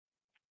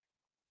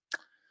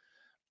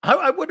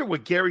I wonder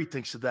what Garry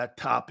thinks of that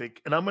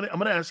topic, and I'm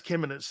gonna ask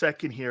him in a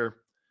second here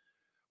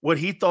what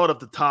he thought of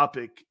the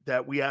topic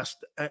that we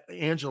asked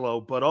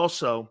Angelo, but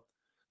also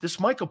this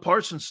Micah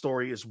Parsons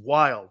story is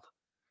wild.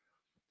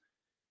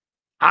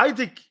 I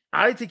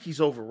think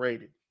he's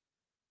overrated.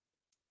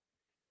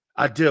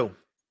 I do.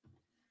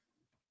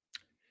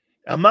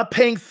 I'm not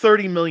paying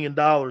 $30 million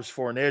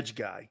for an edge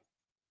guy.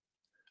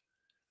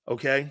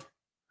 Okay?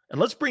 And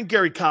let's bring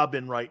Garry Cobb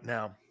in right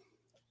now.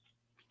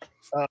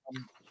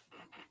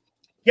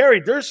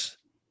 Garry,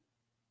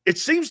 it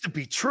seems to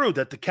be true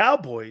that the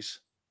Cowboys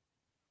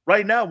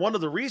right now, one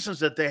of the reasons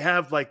that they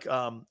have like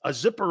a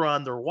zipper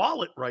on their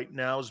wallet right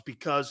now is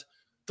because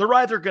they're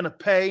either going to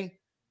pay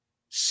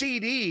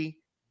CD,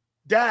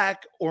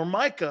 Dak, or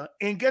Micah.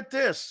 And get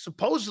this,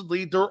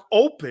 supposedly they're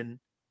open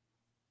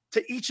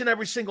to each and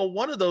every single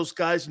one of those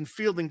guys and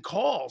fielding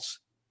calls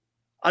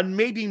on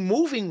maybe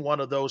moving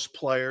one of those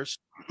players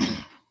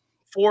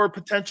for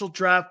potential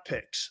draft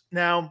picks.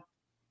 Now,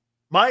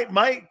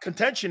 my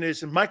contention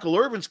is, and Michael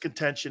Irvin's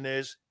contention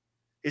is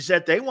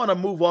that they want to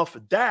move off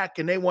of Dak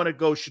and they want to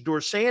go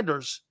Shedeur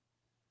Sanders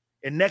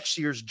in next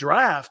year's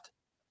draft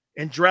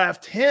and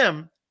draft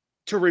him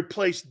to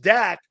replace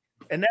Dak.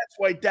 And that's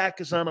why Dak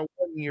is on a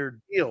one-year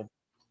deal.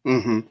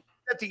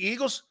 At the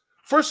Eagles,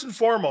 first and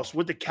foremost,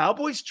 would the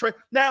Cowboys trade?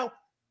 Now,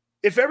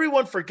 if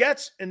everyone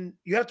forgets, and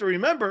you have to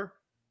remember,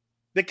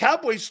 the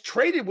Cowboys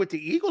traded with the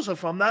Eagles,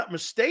 if I'm not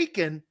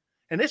mistaken,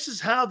 and this is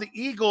how the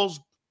Eagles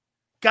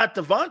got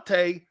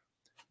Devontae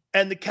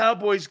and the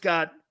Cowboys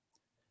got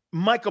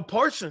Micah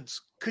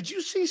Parsons. Could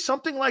you see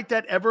something like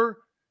that ever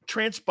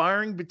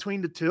transpiring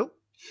between the two?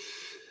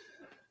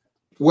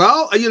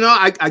 Well,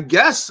 I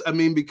guess,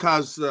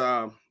 because,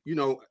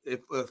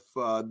 if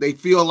they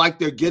feel like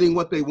they're getting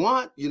what they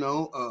want,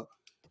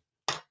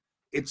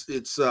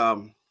 it's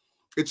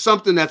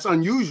something that's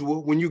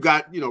unusual when you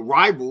got,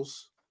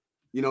 rivals,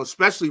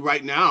 especially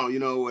right now,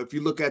 if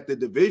you look at the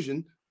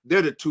division,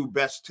 they're the two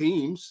best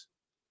teams.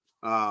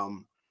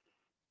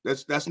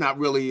 That's not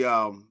really,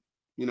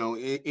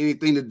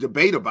 anything to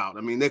debate about.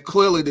 I mean, they're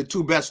clearly the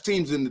two best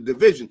teams in the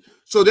division.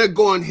 So they're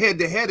going head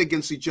to head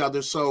against each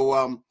other. So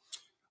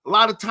a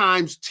lot of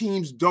times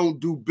teams don't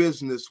do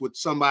business with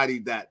somebody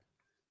that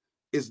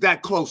is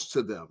that close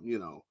to them,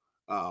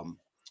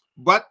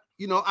 but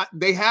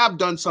they have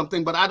done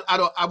something, but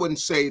I wouldn't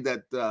say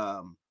that,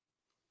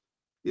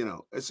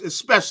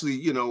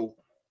 especially,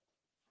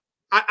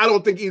 I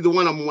don't think either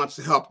one of them wants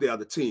to help the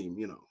other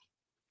team,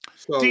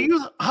 So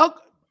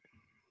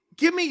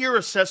give me your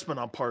assessment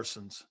on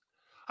Parsons.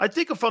 I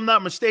think if I'm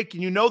not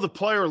mistaken, you know the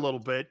player a little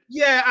bit.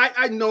 Yeah,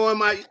 I know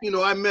him.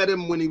 I met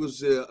him when he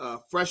was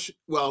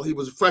Well, he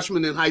was a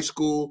freshman in high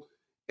school,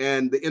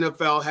 and the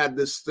NFL had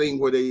this thing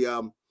where they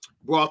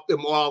brought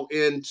them all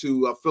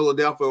into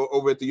Philadelphia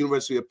over at the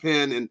University of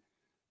Penn,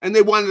 and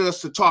they wanted us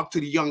to talk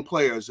to the young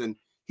players, and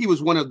he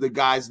was one of the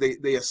guys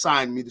they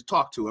assigned me to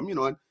talk to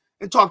him,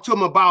 and talk to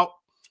him about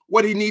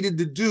what he needed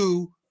to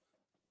do,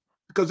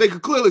 because they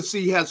could clearly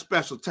see he has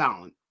special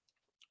talent.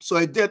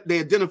 So they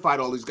identified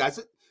all these guys.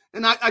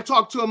 And I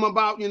talked to him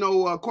about,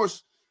 of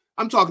course,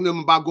 I'm talking to him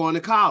about going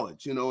to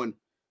college, and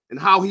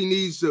how he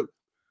needs to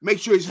make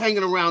sure he's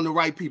hanging around the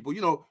right people.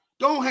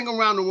 Don't hang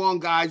around the wrong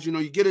guys,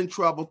 you get in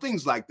trouble,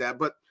 things like that.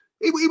 But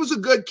he was a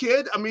good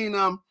kid. I mean,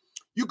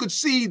 you could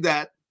see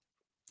that,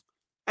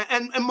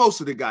 and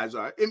most of the guys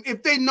are.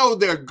 If they know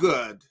they're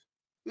good,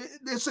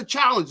 it's a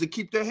challenge to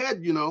keep their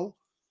head, to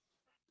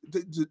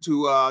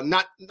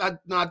not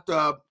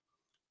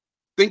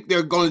think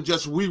they're going to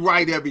just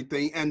rewrite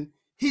everything. And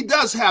he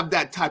does have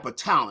that type of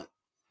talent,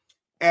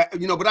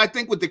 but I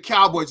think with the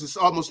Cowboys, it's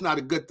almost not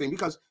a good thing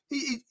because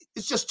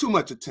it's just too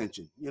much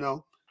attention,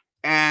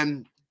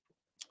 and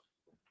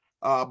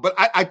but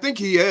I think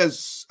he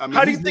is. I mean,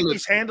 how do you think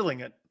he's handling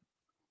it?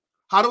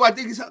 How do I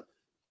think he's?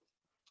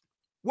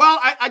 Well,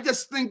 I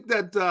just think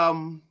that,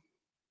 I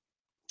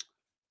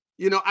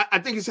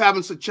think he's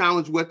having some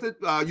challenge with it.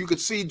 You could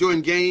see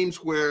during games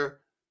where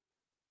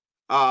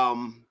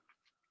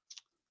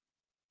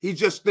he's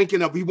just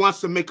thinking he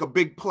wants to make a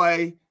big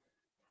play.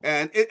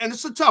 And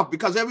it's a tough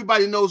because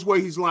everybody knows where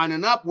he's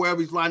lining up.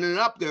 Wherever he's lining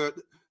up,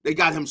 they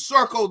got him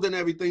circled and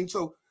everything.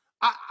 So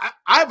I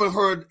haven't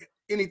heard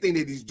anything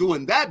that he's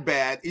doing that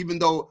bad, even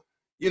though,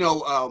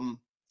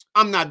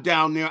 I'm not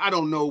down there. I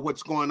don't know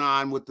what's going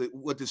on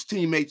with his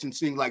teammates and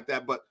things like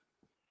that. But,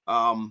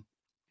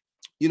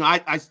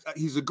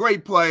 he's a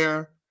great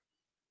player.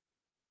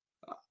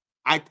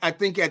 I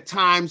think at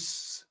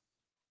times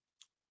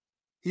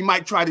he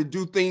might try to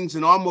do things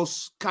and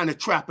almost kind of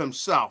trap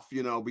himself,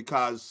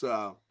 because,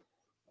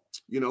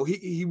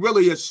 he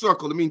really is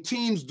circled. I mean,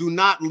 teams do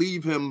not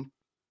leave him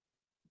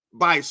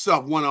by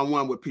himself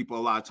one-on-one with people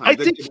a lot of times. I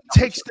think he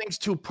takes things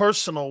too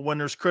personal when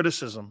there's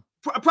criticism.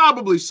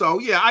 Probably so.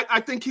 Yeah,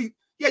 I think you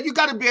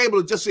got to be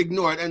able to just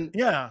ignore it. And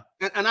yeah,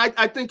 and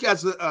I think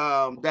as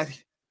that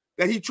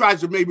he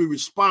tries to maybe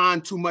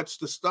respond too much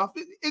to stuff,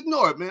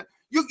 ignore it, man.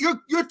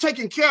 You're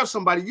taking care of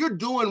somebody. You're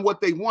doing what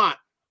they want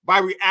by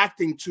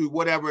reacting to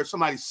whatever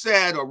somebody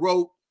said or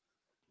wrote.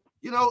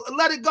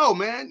 Let it go,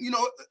 man.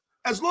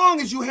 as long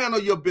as you handle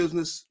your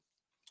business,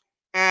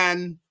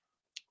 and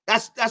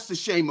that's the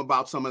shame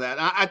about some of that.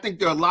 I think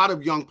there are a lot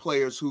of young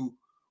players who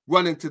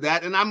run into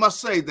that, and I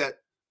must say that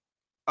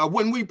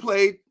when we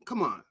played,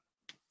 come on,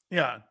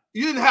 yeah,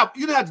 you didn't have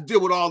to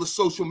deal with all the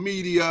social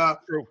media,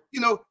 true.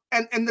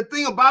 And the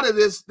thing about it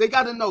is they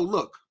got to know,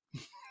 look,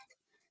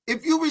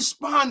 if you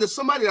respond to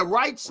somebody that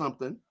writes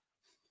something,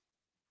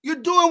 you're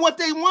doing what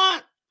they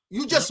want.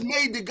 You just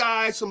made the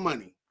guy some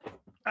money.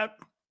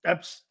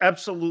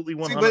 Absolutely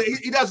 100%. See, but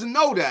he doesn't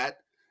know that.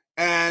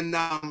 And,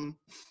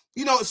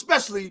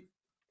 especially,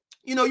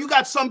 you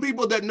got some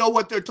people that know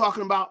what they're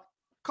talking about.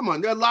 Come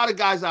on, there are a lot of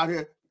guys out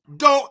here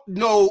don't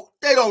know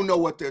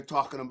what they're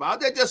talking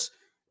about. The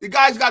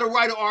guy's got to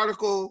write an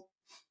article.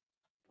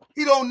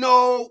 He don't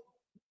know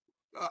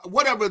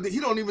whatever. He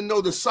don't even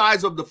know the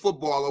size of the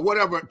football or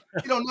whatever.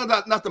 He don't know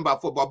nothing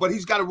about football, but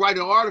he's got to write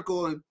an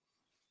article, and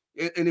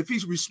if he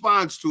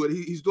responds to it,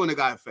 he's doing the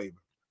guy a favor.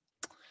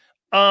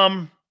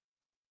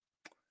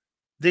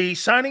 The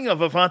signing of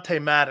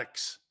Avonte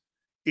Maddox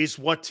is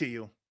what to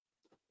you?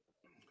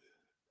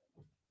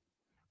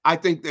 I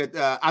think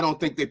that I don't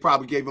think they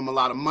probably gave him a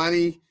lot of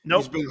money.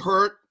 Nope. He's been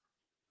hurt.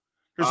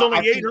 There's only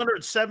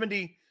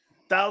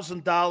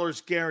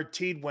 $870,000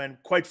 guaranteed when,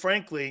 quite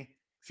frankly,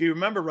 if you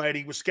remember right,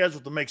 he was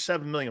scheduled to make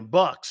 $7 million.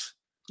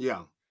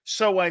 Yeah.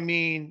 So, I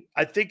mean,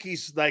 I think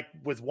he's like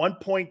with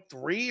 1.3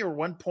 or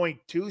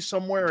 1.2,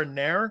 somewhere in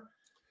there.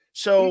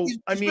 So,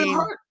 he's been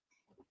hurt.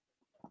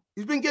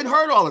 He's been getting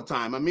hurt all the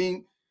time. I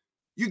mean,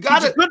 you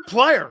got He's a good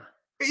player.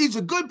 He's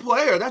a good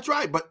player. That's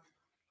right. But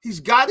he's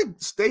got to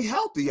stay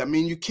healthy. I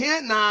mean, you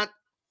can't not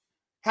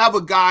have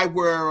a guy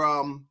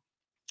where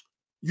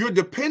you're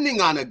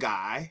depending on a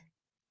guy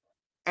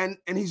and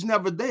he's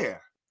never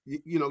there.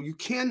 You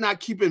cannot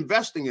keep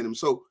investing in him.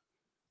 So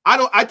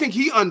I think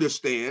he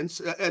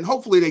understands, and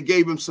hopefully they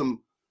gave him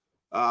some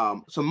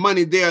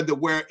money there to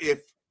where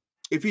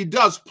if he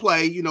does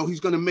play, he's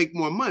going to make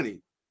more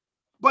money.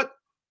 But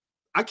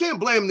I can't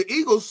blame the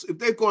Eagles if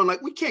they're going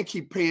like, we can't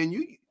keep paying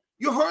you.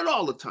 You're hurt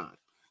all the time,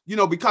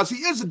 because he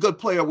is a good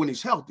player when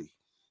he's healthy.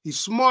 He's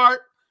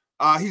smart.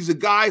 He's a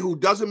guy who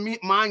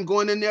doesn't mind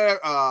going in there,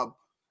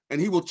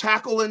 and he will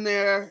tackle in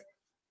there.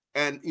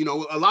 And,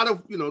 a lot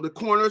of, the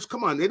corners,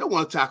 come on, they don't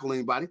want to tackle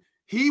anybody.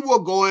 He will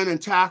go in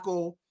and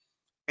tackle,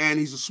 and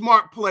he's a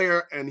smart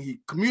player, and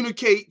he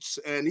communicates,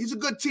 and he's a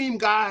good team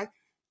guy.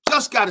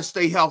 Just got to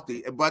stay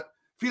healthy. But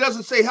if he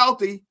doesn't stay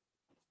healthy,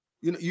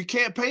 you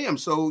can't pay him.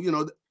 So,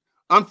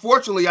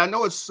 unfortunately, I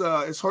know it's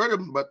hurt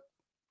him, but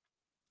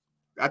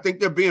I think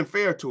they're being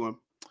fair to him.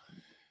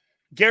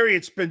 Garry,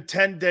 it's been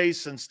 10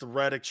 days since the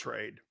Reddick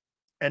trade.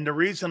 And the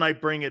reason I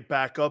bring it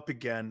back up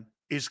again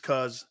is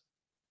because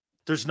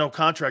there's no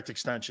contract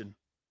extension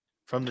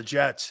from the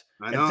Jets.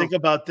 And think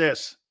about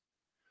this.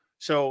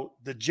 So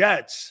the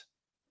Jets,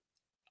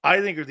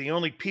 I think, are the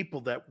only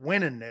people that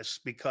win in this,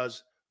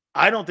 because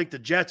I don't think the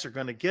Jets are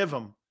going to give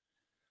him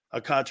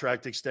a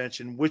contract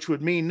extension, which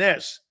would mean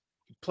this.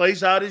 He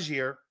plays out his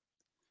year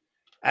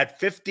at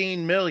 $15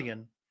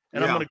 million.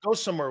 And I'm going to go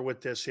somewhere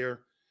with this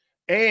here.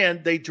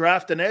 And they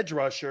draft an edge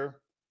rusher,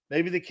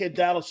 maybe the kid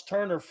Dallas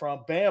Turner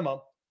from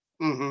Bama.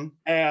 Mm-hmm.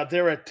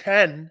 They're at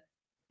 10.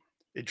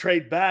 They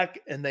trade back,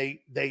 and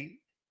they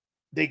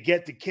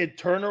get the kid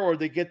Turner, or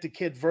they get the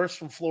kid Verse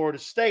from Florida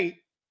State.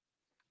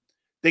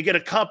 They get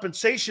a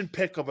compensation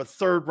pick of a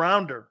third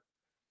rounder.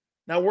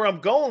 Now, where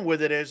I'm going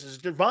with it is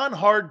Devon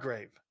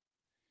Hargrave.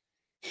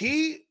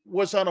 He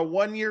was on a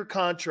 1-year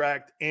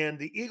contract, and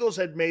the Eagles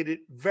had made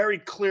it very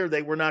clear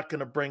they were not going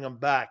to bring him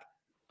back.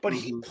 But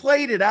he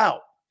played it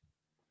out.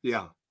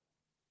 Yeah.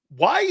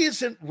 Why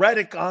isn't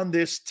Reddick on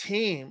this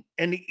team?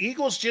 And the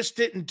Eagles just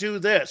didn't do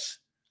this.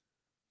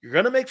 You're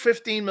going to make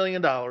 $15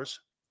 million.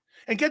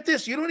 And get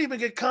this, you don't even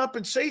get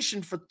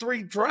compensation for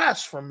 3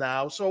 drafts from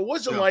now. So it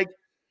wasn't like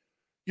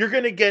you're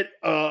going to get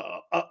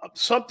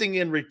something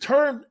in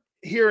return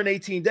here in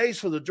 18 days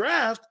for the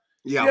draft.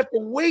 Yeah. You have to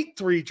wait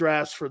 3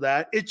 drafts for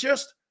that. It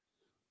just,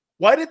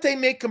 why did they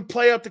make him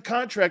play out the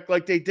contract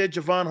like they did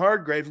Javon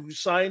Hargrave, who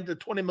signed a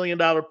 $20 million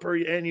per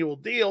annual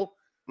deal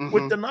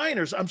with the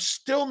Niners? I'm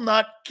still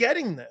not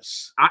getting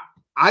this.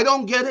 I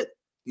don't get it.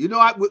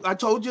 I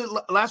told you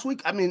last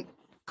week, I mean,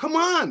 come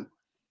on.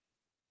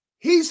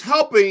 He's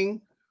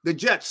helping the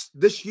Jets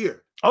this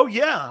year. Oh,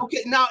 yeah.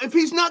 Okay, now, if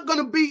he's not going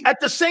to be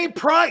at the same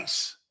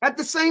price, I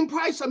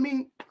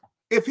mean,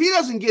 if he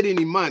doesn't get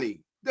any money,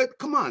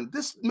 come on,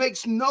 this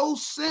makes no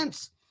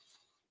sense.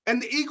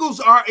 And the Eagles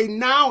are a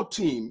now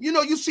team.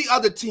 You see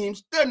other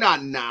teams, they're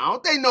not now.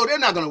 They know they're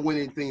not going to win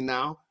anything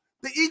now.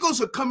 The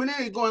Eagles are coming in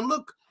and going,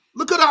 look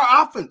at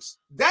our offense.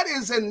 That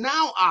is a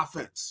now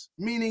offense,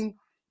 meaning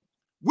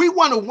we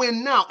want to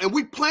win now, and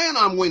we plan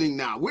on winning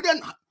now. We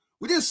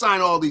didn't sign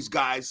all these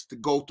guys to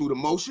go through the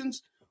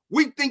motions.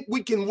 We think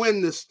we can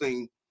win this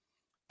thing.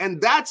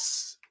 And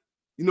that's,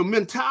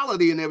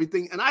 mentality and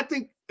everything. And I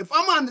think if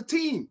I'm on the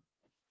team,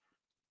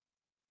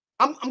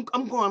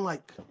 I'm going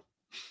like,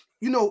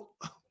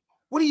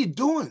 what are you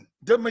doing?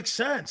 Doesn't make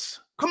sense.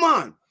 Come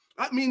on.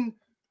 I mean,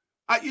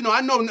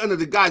 I know none of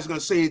the guys are going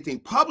to say anything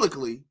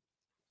publicly,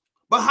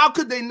 But how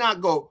could they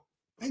not go,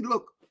 hey,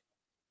 look,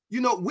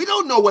 you know, we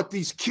don't know what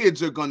these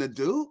kids are going to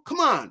do. Come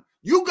on.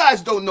 You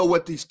guys don't know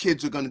what these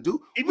kids are going to do.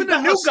 Even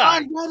the new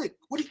guy.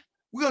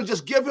 We're going to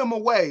just give him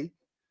away,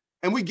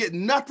 and we get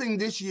nothing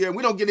this year, and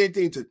we don't get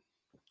anything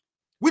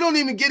we don't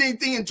even get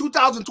anything in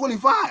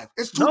 2025.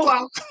 It's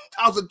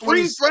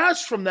 2020. 3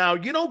 drafts from now,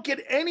 you don't get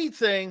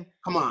anything.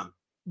 Come on.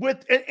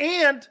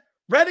 And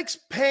Reddick's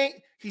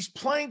he's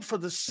playing for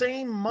the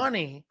same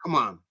money. Come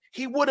on.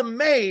 He would have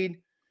made,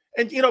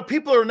 and you know,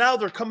 people are now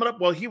they're coming up,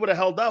 well, he would have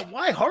held out.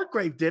 Why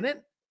Hargrave didn't?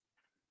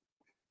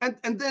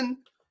 And then,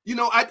 you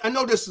know, I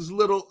know this is a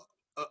little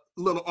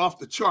off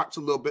the charts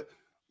a little bit,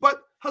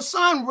 but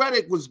Hassan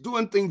Reddick was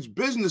doing things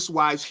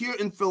business-wise here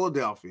in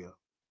Philadelphia.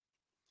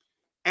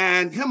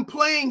 And him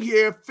playing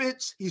here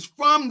fits. He's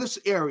from this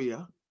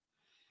area.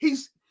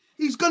 He's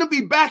going to be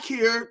back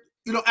here,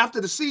 you know,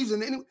 after the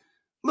season. And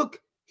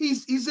look,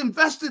 he's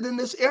invested in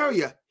this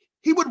area.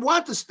 He would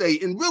want to stay,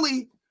 and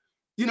really,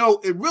 you know,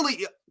 it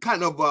really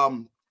kind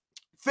of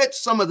fits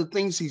some of the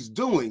things he's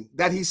doing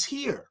that he's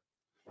here.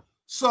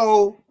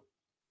 So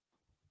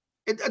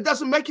it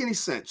doesn't make any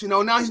sense, you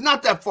know. Now he's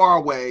not that far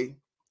away,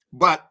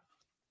 but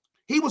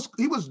he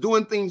was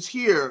doing things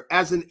here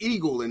as an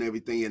Eagle and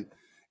everything,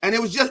 and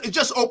it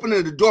just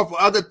opening the door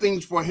for other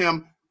things for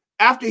him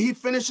after he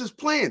finishes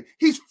playing.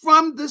 He's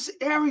from this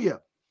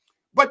area,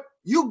 but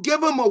you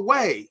give him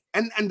away,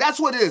 and that's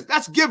what it is.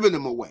 That's giving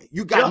him away.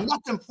 You got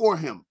nothing for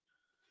him,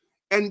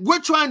 and we're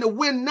trying to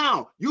win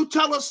now. You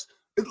tell us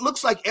it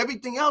looks like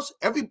everything else.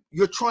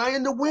 You're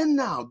trying to win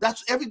now.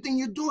 That's everything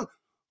you're doing.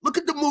 Look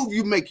at the move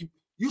you make.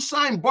 You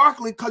sign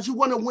Barkley because you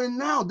want to win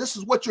now. This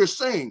is what you're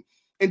saying,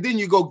 and then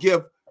you go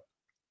give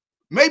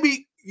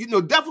maybe, you know,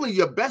 definitely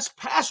your best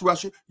pass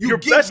rusher. Your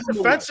best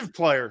defensive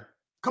player.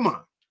 Come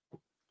on.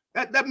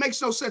 That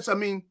makes no sense. I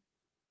mean,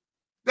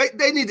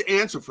 they need to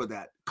answer for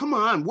that. Come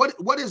on.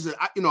 What is it?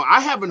 I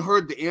haven't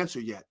heard the answer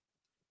yet.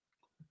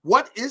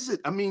 What is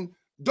it? I mean,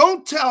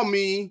 don't tell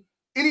me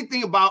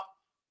anything about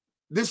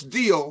this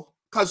deal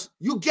because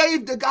you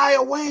gave the guy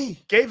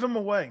away. Gave him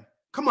away.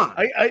 Come on.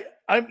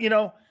 I'm, you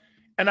know,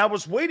 and I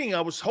was waiting.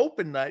 I was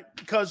hoping that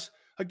because,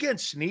 again,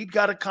 Snead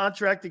got a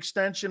contract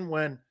extension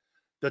when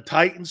the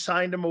Titans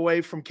signed him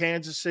away from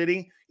Kansas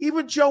City.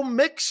 Even Joe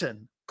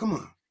Mixon, come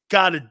on,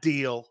 got a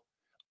deal.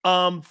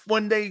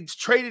 When they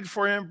traded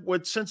for him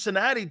with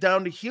Cincinnati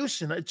down to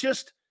Houston, it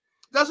just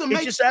doesn't make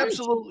sense. It just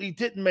absolutely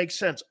didn't make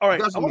sense. All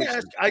right,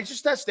 I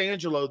just asked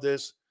Angelo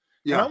this,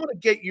 and I want to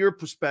get your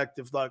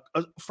perspective, like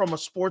from a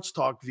sports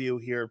talk view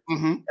here,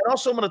 and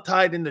also I'm going to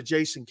tie it into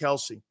Jason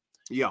Kelce.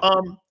 Yeah.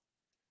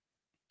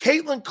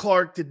 Caitlin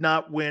Clark did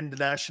not win the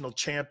national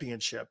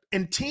championship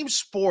in team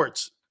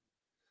sports.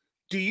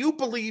 Do you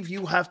believe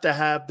you have to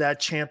have that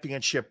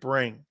championship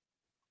ring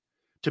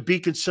to be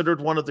considered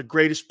one of the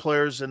greatest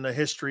players in the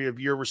history of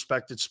your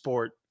respected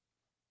sport?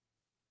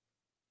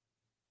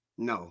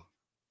 No,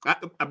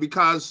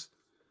 because,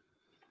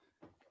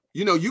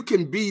 you know, you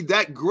can be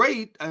that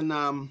great and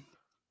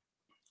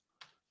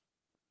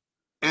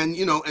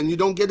you know, and you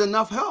don't get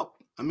enough help.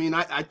 I mean,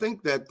 I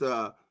think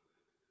that,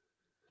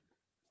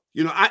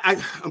 you know, I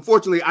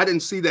unfortunately I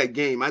didn't see that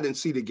game. I didn't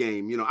see the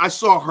game. You know, I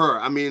saw her.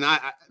 I mean,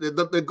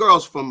 the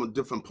girl's from a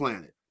different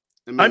planet.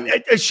 I mean,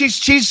 she's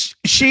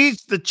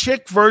the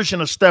chick version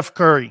of Steph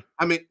Curry.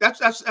 I mean,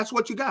 that's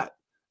what you got.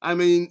 I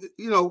mean,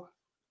 you know,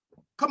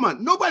 come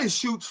on, nobody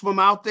shoots from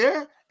out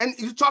there. And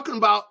you're talking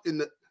about in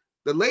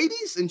the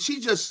ladies, and she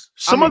just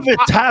some of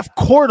it's half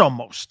court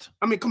almost.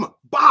 I mean, come on,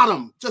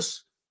 bottom,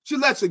 just she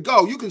lets it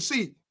go. You can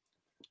see,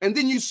 and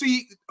then you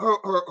see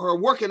her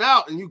working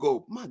out, and you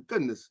go, my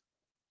goodness.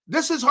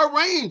 This is her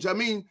range. I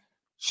mean,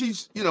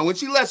 she's, you know, when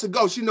she lets it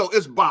go, she knows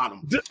it's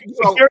bottom.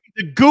 So,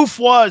 the goof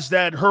was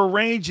that her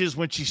range is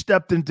when she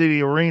stepped into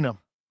the arena.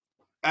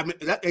 I mean,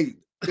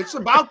 it's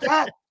about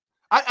that.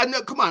 I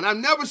know. Come on, I've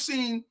never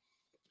seen.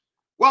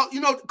 Well, you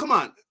know, come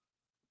on.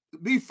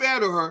 Be fair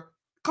to her.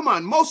 Come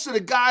on, most of the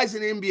guys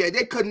in the NBA,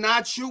 they could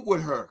not shoot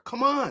with her.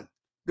 Come on,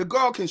 the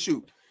girl can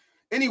shoot.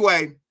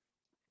 Anyway.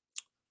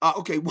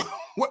 Okay,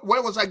 what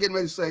was I getting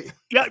ready to say?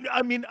 Yeah,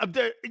 I mean,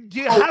 do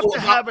you have to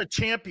have a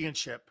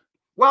championship?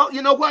 Well,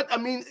 you know what? I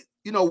mean,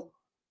 you know,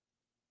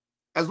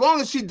 as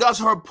long as she does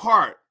her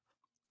part,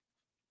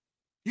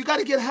 you got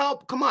to get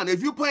help. Come on.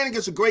 If you're playing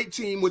against a great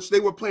team, which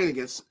they were playing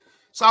against,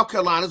 South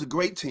Carolina's a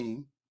great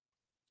team,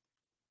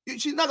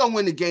 she's not going to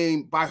win the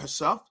game by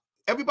herself.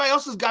 Everybody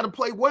else has got to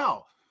play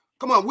well.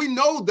 Come on. We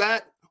know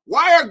that.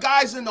 Why are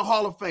guys in the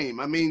Hall of Fame?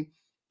 I mean,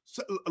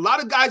 a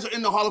lot of guys are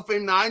in the Hall of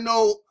Fame. Now, I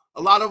know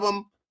a lot of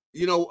them,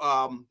 you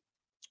know,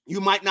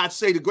 you might not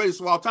say the greatest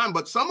of all time,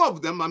 but some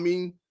of them, I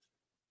mean,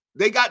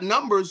 they got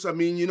numbers. I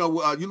mean, you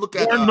know, you look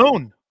at Warren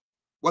Moon.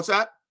 What's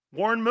that?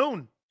 Warren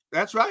Moon.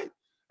 That's right.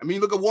 I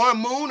mean, look at Warren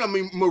Moon. I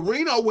mean,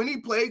 Marino, when he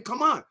played,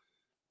 come on.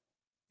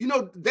 You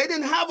know, they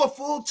didn't have a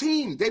full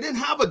team. They didn't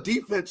have a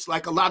defense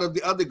like a lot of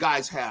the other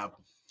guys have.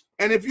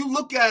 And if you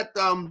look at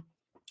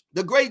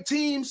the great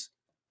teams,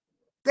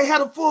 they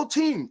had a full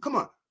team. Come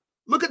on.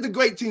 Look at the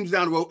great teams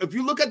down the road. If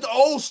you look at the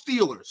old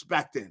Steelers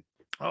back then,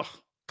 oh,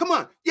 Come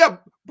on. Yeah,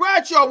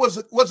 Bradshaw was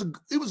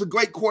a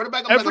great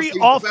quarterback. Every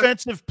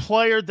offensive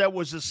player that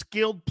was a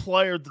skilled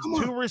player,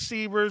 the two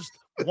receivers,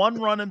 one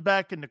running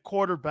back, and the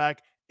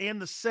quarterback, and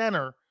the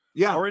center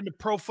are in the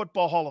Pro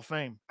Football Hall of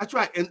Fame. That's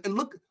right. And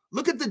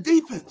look at the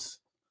defense.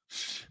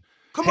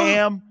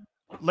 Ham,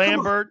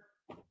 Lambert,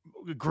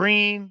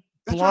 Green,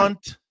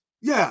 Blunt. Right.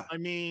 Yeah. I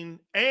mean,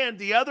 and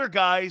the other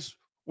guys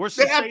were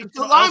the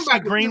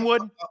linebacker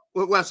Greenwood.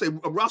 What I say,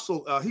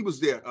 Russell, he was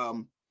there.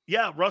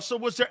 Yeah, Russell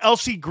was there.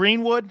 Elsie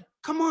Greenwood.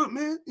 Come on,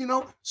 man.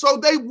 So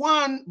they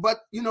won,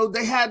 but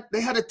they had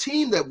a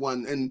team that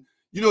won, and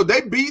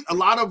they beat a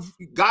lot of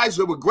guys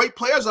that were great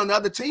players on the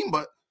other team,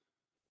 but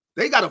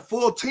they got a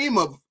full team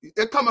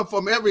they're coming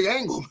from every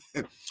angle.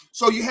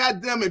 So you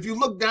had them. If you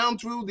look down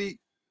through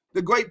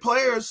the great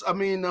players, I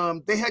mean,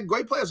 they had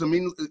great players. I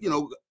mean,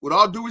 with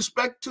all due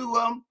respect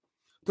to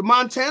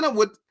Montana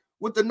with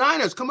the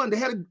Niners, come on, they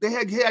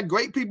had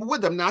great people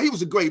with them. Now he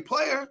was a great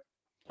player,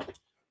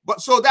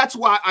 but so that's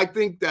why I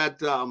think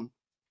that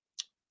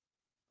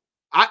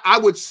I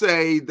would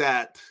say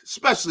that,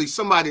 especially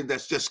somebody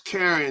that's just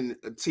carrying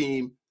a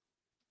team,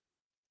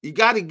 you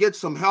got to get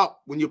some help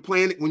when you're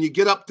playing it, when you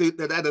get up to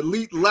that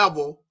elite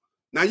level.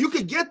 Now you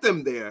could get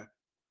them there,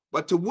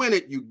 but to win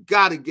it, you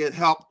got to get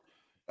help.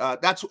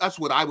 That's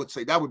what I would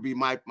say. That would be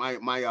my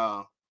Garry,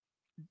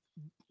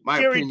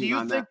 opinion. do you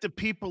on think that. the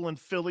people in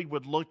Philly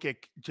would look at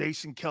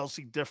Jason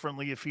Kelce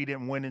differently if he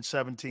didn't win in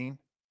 17?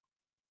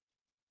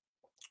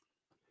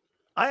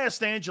 I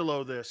asked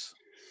Angelo this.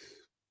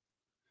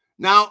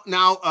 Now,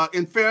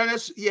 in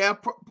fairness, yeah,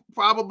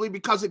 probably,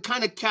 because it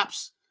kind of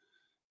caps,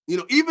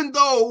 even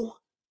though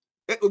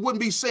it wouldn't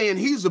be saying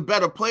he's a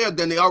better player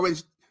than they already,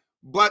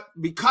 but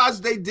because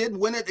they did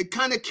win it, it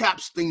kind of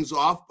caps things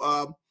off.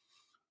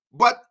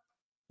 But,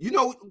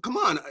 come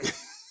on.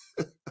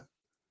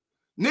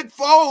 Nick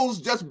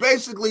Foles just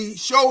basically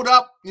showed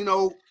up,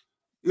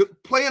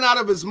 playing out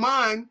of his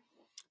mind.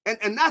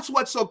 And that's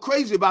what's so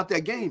crazy about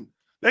that game.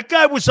 That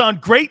guy was on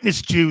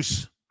greatness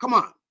juice. Come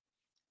on.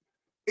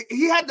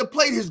 He had to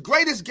play his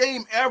greatest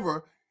game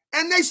ever,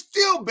 and they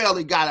still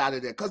barely got out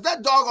of there because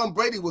that doggone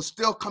Brady was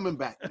still coming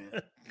back,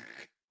 man.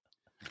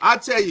 I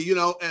tell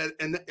you,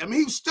 and I mean,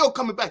 he was still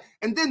coming back.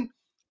 And then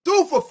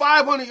threw for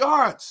 500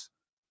 yards,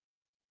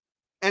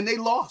 and they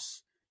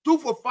lost. Threw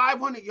for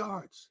 500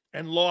 yards.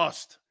 And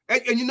lost.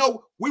 And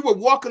we were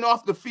walking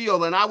off the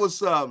field, and I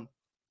was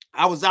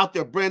out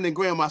there, Brandon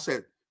Graham. I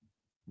said,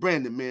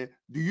 Brandon, man,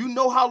 do you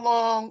know how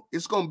long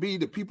it's going to be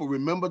that people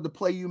remember the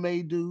play you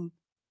made, dude?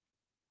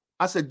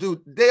 I said,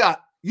 dude,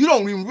 you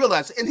don't even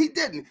realize. And he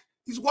didn't.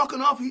 He's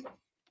walking off. He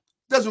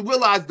doesn't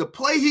realize the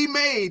play he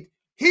made,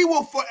 he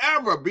will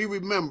forever be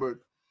remembered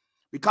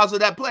because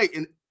of that play.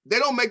 And they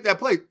don't make that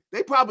play,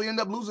 they probably end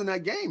up losing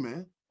that game,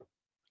 man.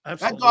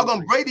 Absolutely. That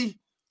doggone Brady,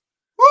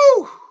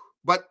 woo!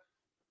 But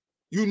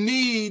you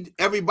need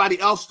everybody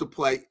else to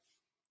play.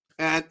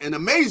 And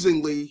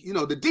amazingly,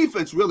 the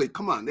defense really,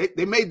 come on,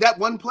 they made that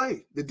one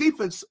play. The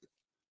defense.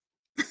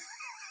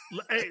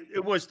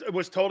 It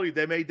was totally,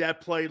 they made that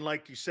play. And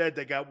like you said,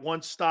 they got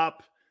one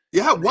stop.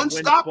 Yeah, one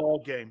stop.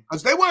 Ball game.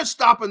 Because they weren't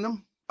stopping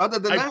them other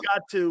than that. I've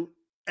got to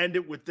end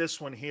it with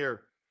this one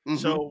here. Mm-hmm.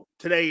 So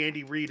today,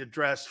 Andy Reid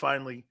addressed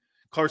finally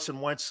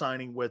Carson Wentz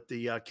signing with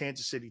the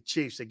Kansas City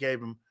Chiefs. They gave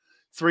him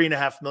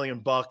 $3.5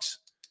 million.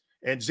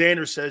 And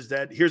Xander says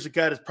that here's a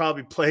guy that's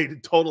probably played a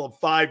total of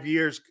 5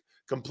 years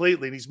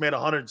completely, and he's made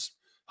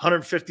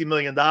 $150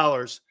 million.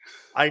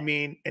 I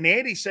mean, and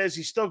Andy says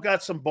he's still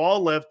got some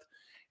ball left,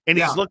 and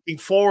he's looking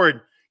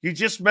forward. You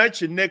just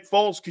mentioned Nick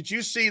Foles. Could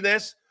you see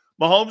this?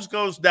 Mahomes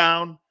goes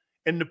down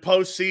in the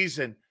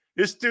postseason.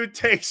 This dude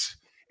takes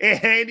 –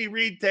 Andy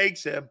Reid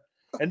takes him,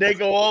 and they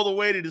go all the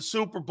way to the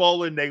Super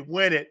Bowl, and they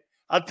win it.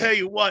 I'll tell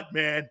you what,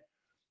 man.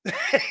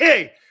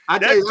 Hey,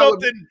 that's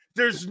something –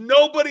 there's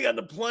nobody on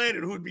the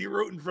planet who would be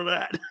rooting for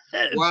that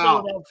in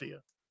Philadelphia.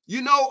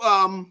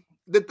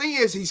 The thing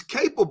is, he's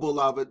capable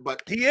of it,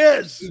 but he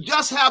is. He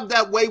just have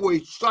that way where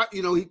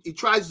he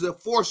tries to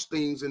force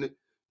things, and if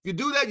you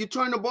do that, you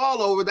turn the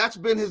ball over. That's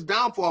been his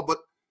downfall. But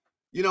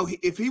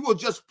if he will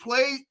just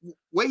play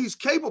way he's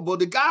capable,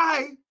 the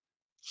guy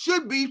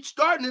should be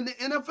starting in the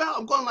NFL.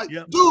 I'm going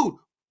dude,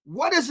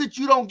 what is it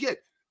you don't get?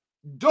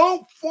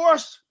 Don't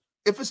force.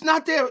 If it's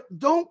not there,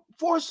 don't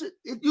force it.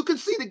 If you can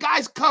see the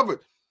guy's covered,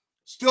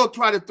 still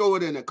try to throw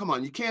it in there. Come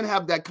on, you can't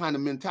have that kind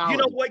of mentality. You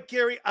know what,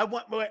 Garry?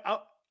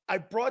 I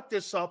brought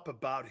this up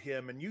about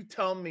him, and you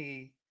tell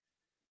me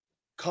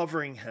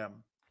covering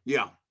him.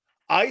 Yeah.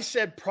 I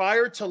said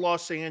prior to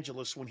Los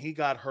Angeles when he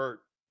got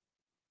hurt,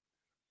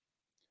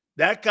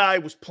 that guy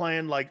was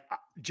playing like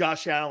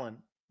Josh Allen,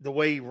 the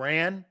way he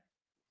ran,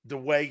 the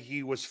way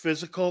he was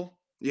physical.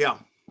 Yeah.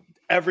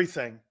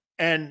 Everything.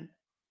 And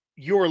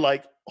you were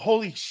like,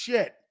 holy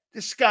shit,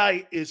 this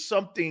guy is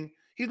something.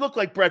 He looked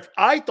like Brett.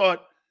 I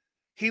thought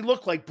he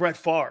looked like Brett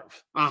Favre,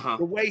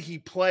 the way he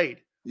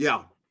played.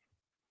 Yeah.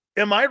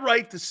 Am I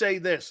right to say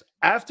this?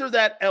 After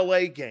that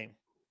LA game,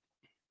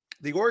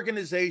 the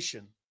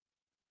organization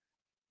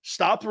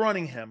stopped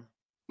running him,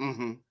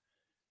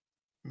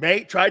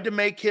 tried to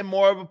make him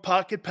more of a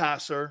pocket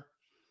passer,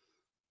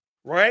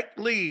 Reich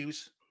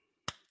leaves,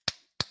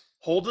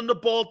 holding the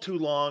ball too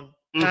long,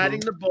 patting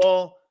the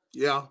ball,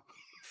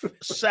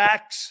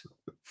 sacks,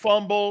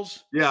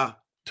 fumbles,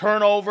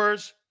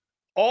 turnovers,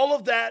 all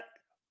of that.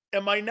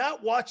 Am I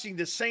not watching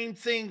the same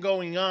thing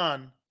going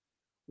on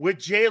with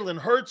Jalen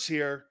Hurts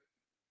here?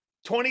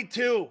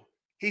 22,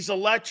 he's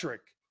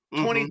electric.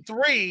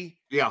 23,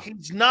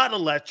 he's not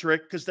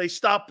electric because they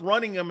stopped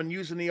running him and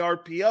using the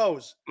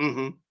RPOs.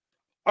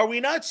 Are we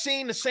not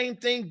seeing the same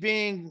thing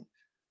being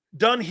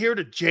done here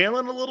to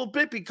Jalen a little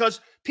bit?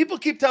 Because people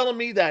keep telling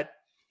me that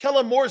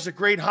Kellen Moore is a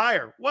great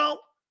hire. Well,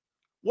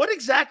 what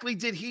exactly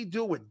did he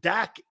do with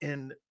Dak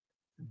in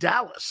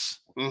Dallas?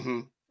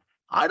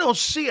 I don't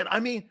see it.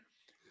 I mean,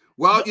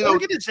 the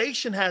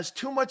organization has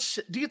too much.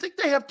 Do you think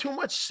they have too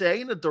much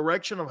say in the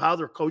direction of how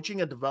they're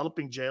coaching and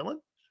developing Jalen?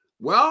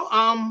 Well,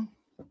 I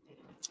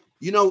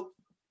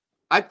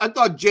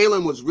thought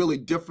Jalen was really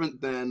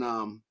different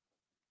than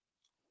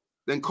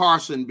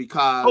Carson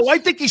because I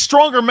think he's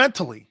stronger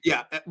mentally.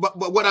 Yeah,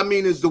 but what I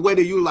mean is the way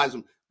they utilize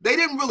him. They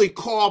didn't really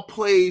call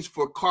plays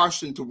for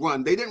Carson to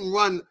run. They didn't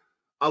run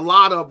a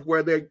lot of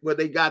where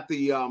they got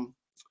the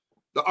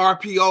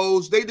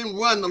RPOs. They didn't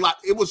run a lot.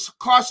 It was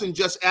Carson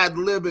just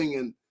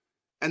ad-libbing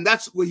and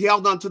that's where he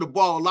held on to the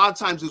ball. A lot of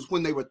times is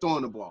when they were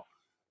throwing the ball.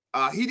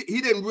 He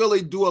didn't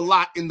really do a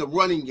lot in the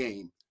running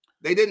game.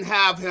 They didn't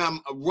have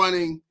him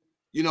running,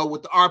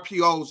 with the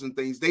RPOs and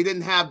things. They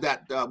didn't have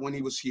that when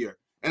he was here.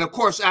 And of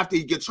course, after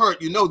he gets hurt,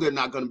 they're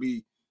not going to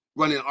be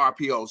running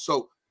RPOs.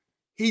 So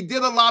he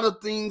did a lot of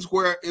things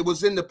where it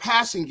was in the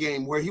passing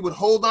game where he would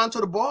hold on to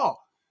the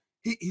ball.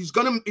 He's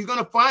gonna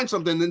find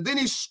something, and then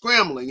he's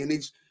scrambling, and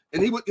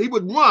he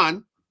would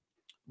run,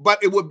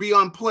 but it would be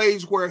on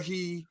plays where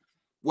he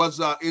was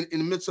in the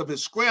midst of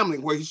his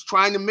scrambling, where he's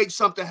trying to make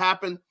something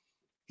happen.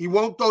 He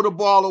won't throw the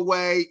ball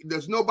away.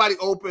 There's nobody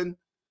open,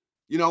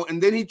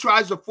 and then he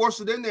tries to force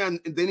it in there, and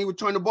then he would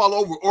turn the ball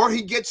over, or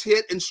he gets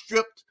hit and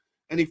stripped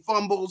and he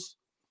fumbles.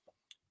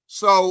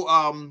 So,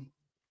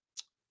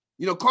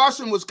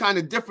 Carson was kind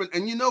of different.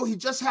 And, he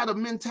just had a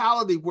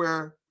mentality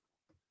where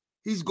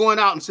he's going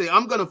out and saying,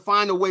 I'm going to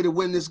find a way to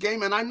win this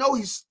game. And I know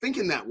he's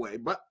thinking that way,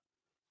 but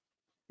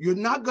you're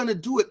not going to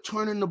do it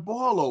turning the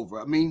ball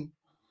over. I mean,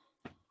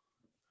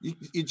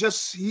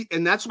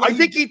 and that's what I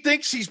think he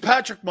thinks he's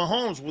Patrick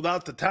Mahomes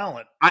without the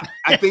talent.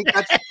 I think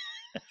that's,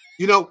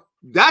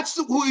 that's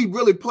who he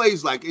really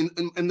plays like.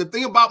 And the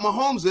thing about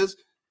Mahomes is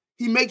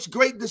he makes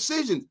great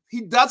decisions.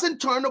 He doesn't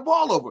turn the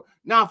ball over.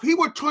 Now, if he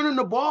were turning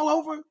the ball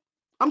over,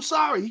 I'm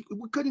sorry,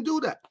 we couldn't do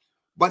that.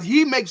 But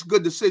he makes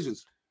good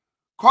decisions.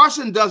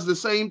 Carson does the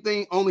same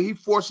thing, only he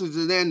forces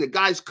it in. The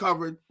guy's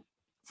covered,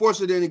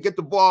 force it in and get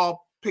the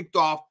ball picked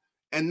off.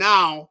 And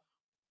now,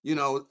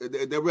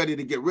 they're ready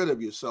to get rid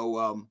of you.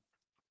 So,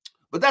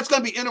 but that's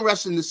going to be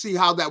interesting to see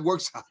how that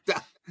works out.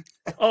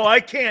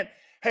 I can't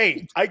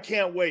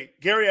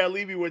wait. Gary, I'll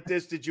leave you with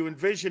this. Did you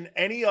envision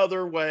any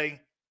other way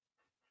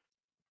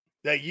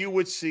that you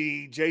would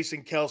see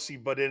Jason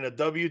Kelce, but in a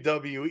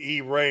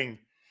WWE ring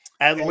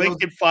at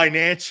Lincoln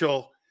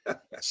Financial,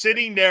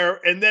 sitting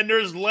there, and then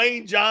there's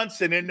Lane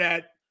Johnson in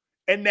that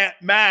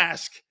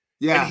mask.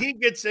 Yeah. And he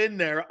gets in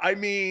there. I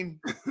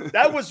mean,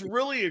 that was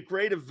really a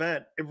great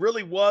event. It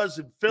really was.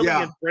 And Philly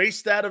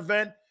embraced that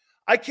event.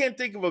 I can't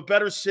think of a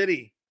better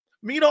city.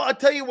 I mean, I'll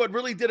tell you what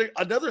really did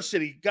another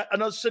city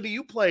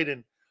you played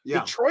in.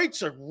 Yeah.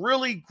 Detroit's a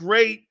really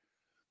great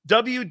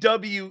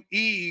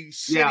WWE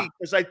city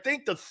because I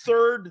think the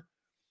third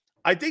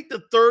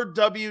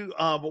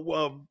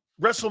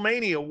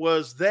WrestleMania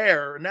was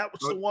there, and that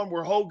was the one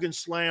where Hogan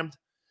slammed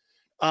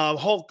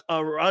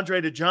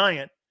Andre the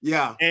Giant.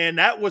 Yeah. And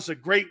that was a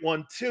great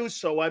one too.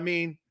 So I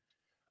mean,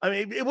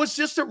 it was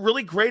just a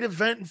really great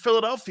event in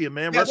Philadelphia,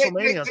 man. Yeah,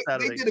 WrestleMania on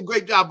Saturday. They did a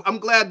great job. I'm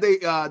glad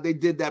they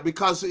did that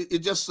because it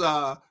just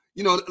have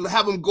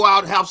them go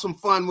out, have some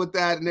fun with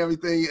that and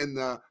everything.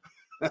 And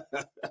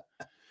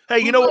hey,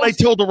 you know what I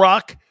told The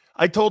Rock?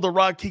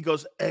 He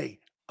goes, "Hey,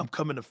 I'm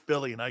coming to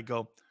Philly," and I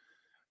go,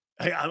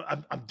 "Hey,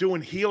 I'm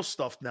doing heel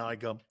stuff now." I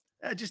go,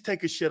 "Just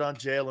take a shit on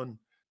Jalen.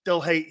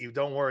 They'll hate you.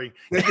 Don't worry."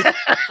 He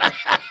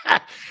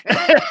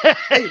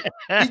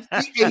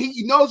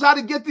knows how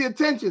to get the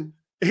attention.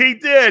 He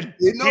did.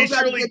 He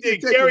surely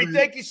did. Gary,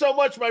 thank you so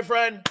much, my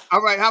friend.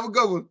 All right, have a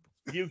good one.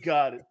 You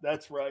got it.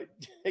 That's right.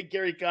 Hey,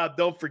 Gary Cobb,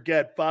 don't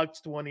forget,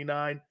 Fox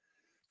 29,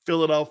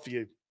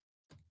 Philadelphia.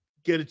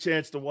 Get a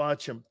chance to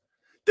watch him.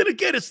 Then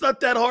again, it's not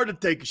that hard to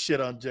take a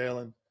shit on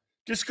Jalen.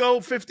 Just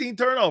go 15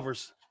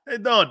 turnovers. Hey,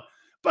 done.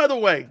 By the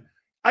way,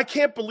 I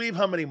can't believe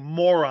how many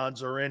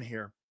morons are in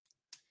here.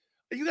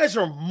 You guys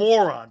are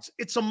morons.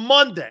 It's a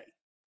Monday.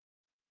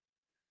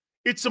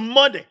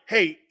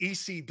 Hey,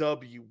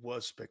 ECW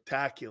was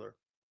spectacular.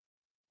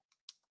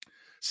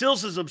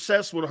 Sills is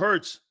obsessed with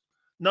Hurts.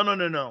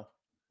 No.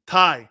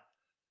 Ty,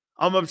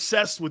 I'm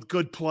obsessed with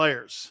good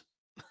players.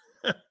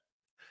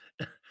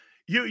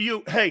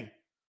 Hey,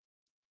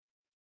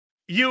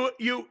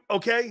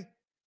 okay?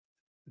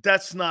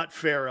 That's not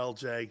fair,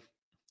 LJ.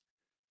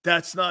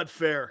 That's not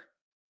fair,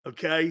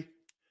 okay?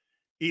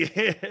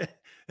 Yeah.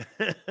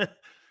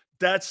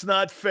 That's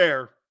not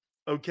fair.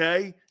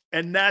 Okay?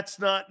 And that's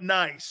not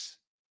nice.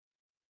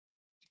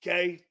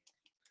 Okay?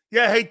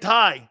 Yeah, hey,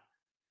 Ty,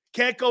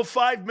 can't go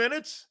 5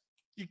 minutes?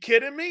 You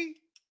kidding me?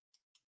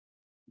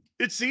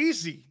 It's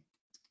easy.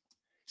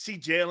 See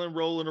Jalen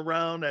rolling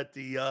around at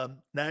the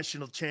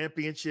national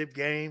championship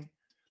game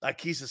like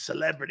he's a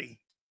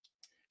celebrity.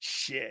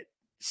 Shit.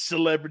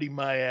 Celebrity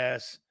my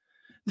ass.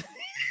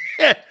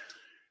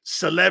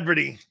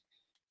 Celebrity.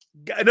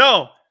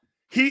 No,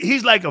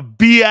 he's like a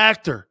B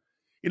actor.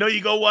 You know,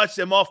 you go watch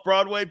them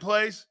off-Broadway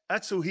plays.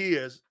 That's who he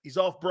is. He's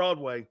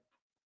off-Broadway.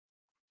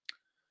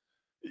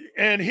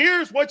 And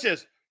watch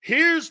this.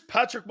 Here's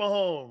Patrick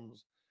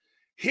Mahomes.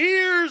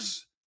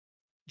 Here's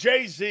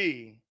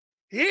Jay-Z.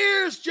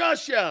 Here's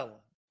Josh Allen.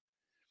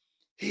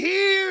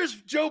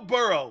 Here's Joe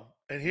Burrow.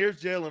 And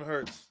here's Jalen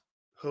Hurts.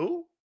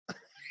 Who?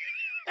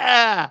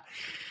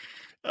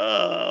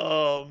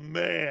 Oh,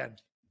 man.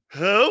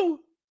 Who?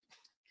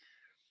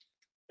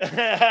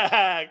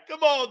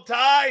 Come on,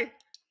 Ty.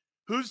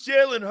 Who's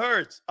Jalen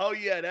Hurts? Oh,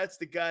 yeah, that's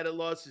the guy that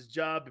lost his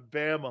job at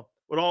Bama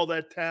with all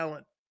that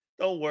talent.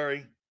 Don't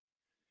worry.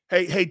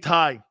 Hey,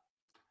 Ty,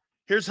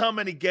 here's how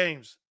many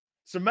games.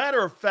 As a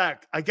matter of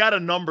fact, I got a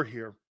number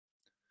here.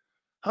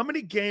 How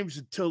many games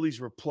until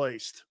he's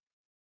replaced?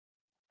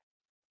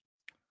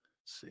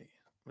 Let's see.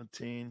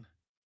 17,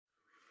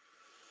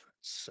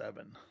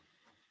 7.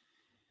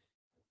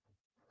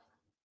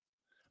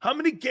 How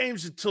many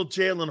games until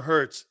Jalen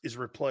Hurts is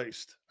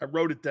replaced? I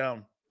wrote it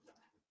down.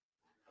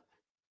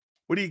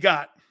 What do you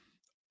got?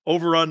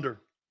 Over,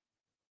 under.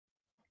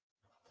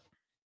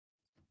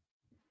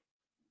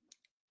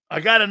 I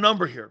got a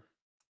number here.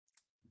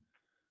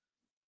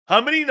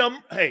 How many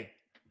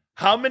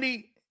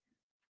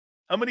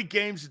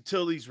games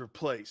until he's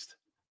replaced?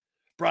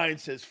 Brian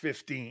says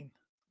 15.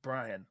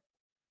 Brian.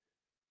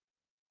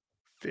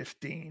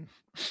 15.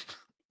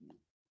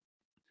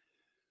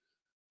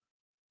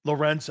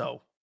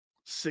 Lorenzo,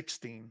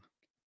 16.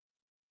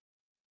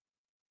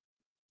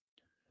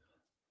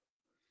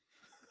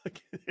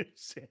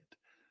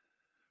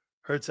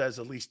 Hurts has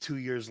at least 2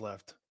 years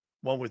left.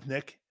 One with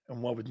Nick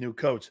and one with new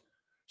coach.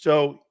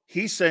 So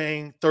he's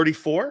saying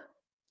 34?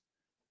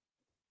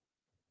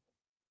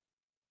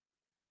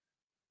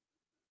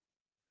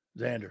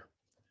 Xander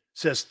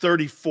says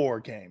 34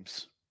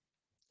 games.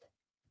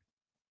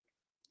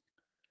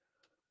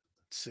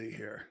 Let's see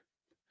here.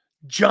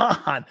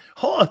 John,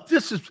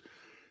 this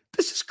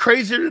is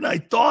crazier than I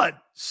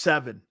thought.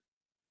 7.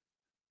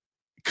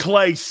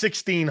 Clay,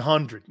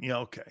 1,600. Yeah,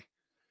 okay.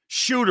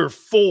 Shooter,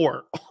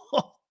 4.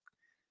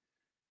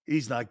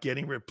 He's not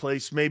getting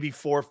replaced. Maybe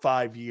 4 or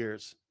 5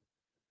 years.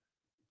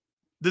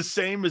 The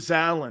same as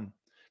Allen.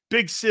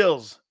 Big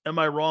Sills, am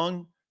I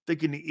wrong?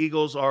 Thinking the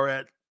Eagles are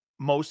at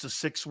most a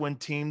 6-win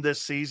team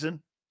this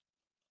season?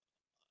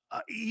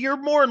 You're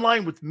more in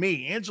line with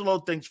me. Angelo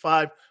thinks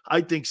 5.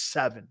 I think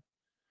 7.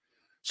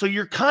 So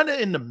you're kind of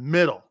in the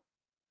middle.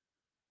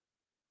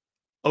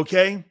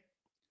 Okay?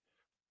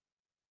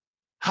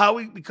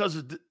 Howie, because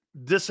of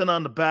dissing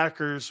on the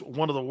backers,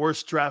 one of the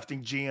worst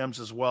drafting GMs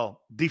as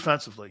well,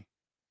 defensively.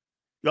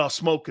 Y'all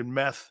smoking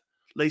meth,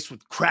 laced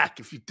with crack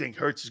if you think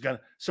Hurts is going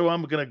to. So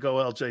I'm going to go,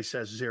 LJ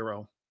says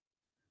 0.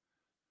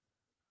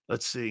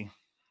 Let's see.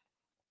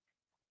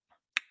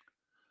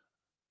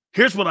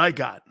 Here's what I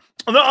got.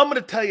 I'm going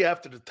to tell you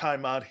after the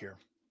timeout here.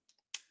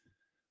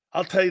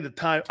 I'll tell you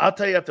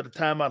after the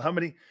timeout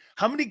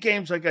how many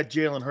games I got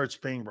Jalen Hurts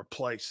being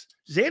replaced.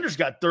 Xander's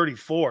got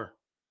 34.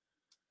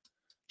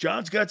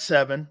 John's got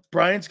 7.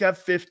 Brian's got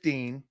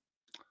 15.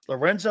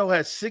 Lorenzo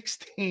has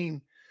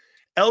 16.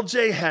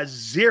 LJ has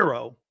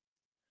 0.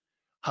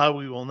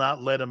 Howie will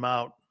not let him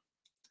out.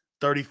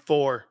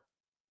 34.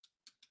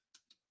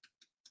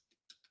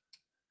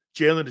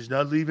 Jalen is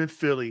not leaving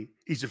Philly.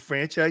 He's a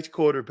franchise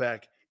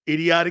quarterback.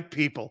 Idiotic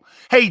people.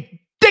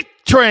 Hey, Dick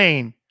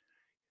Train.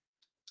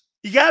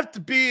 You have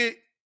to be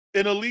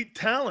an elite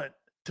talent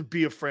to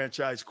be a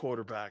franchise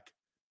quarterback.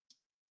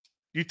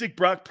 You think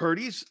Brock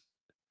Purdy's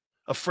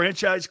a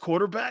franchise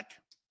quarterback?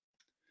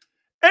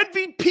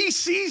 MVP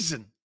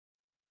season.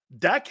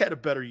 Dak had a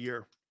better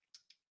year.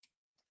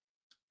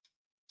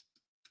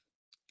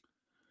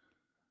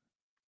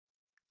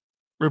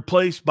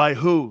 Replaced by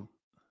who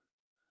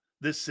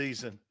this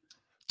season?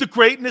 The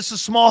greatness of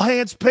Small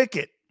Hands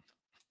Pickett.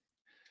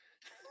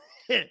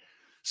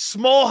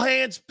 Small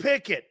Hands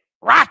Pickett.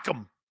 Rock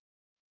 'em.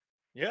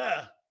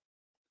 Yeah.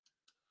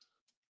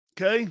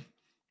 Okay.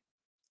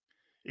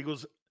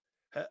 Eagles,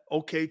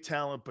 okay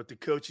talent, but the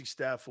coaching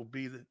staff will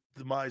be the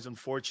demise,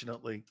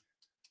 unfortunately.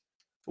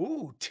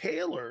 Ooh,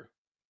 Taylor.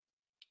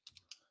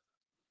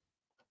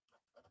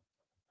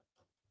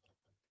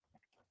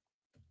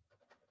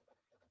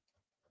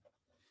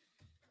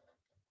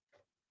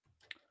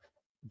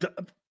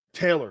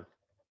 Taylor.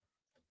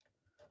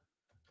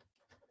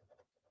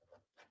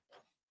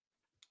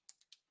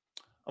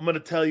 I'm going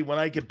to tell you when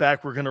I get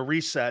back, we're going to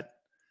reset.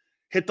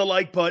 Hit the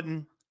like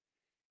button.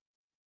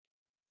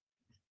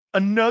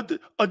 Another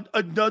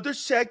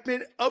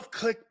segment of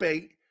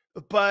clickbait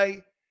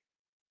by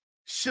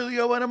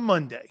Sileo on a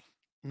Monday.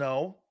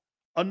 No,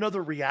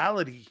 another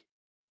reality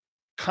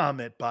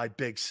comment by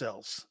Big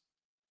Sills.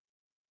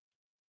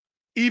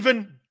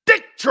 Even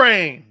Dick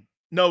Train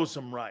knows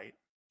I'm right.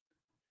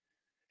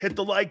 Hit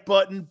the like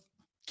button.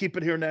 Keep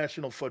it here,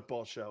 National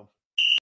Football Show.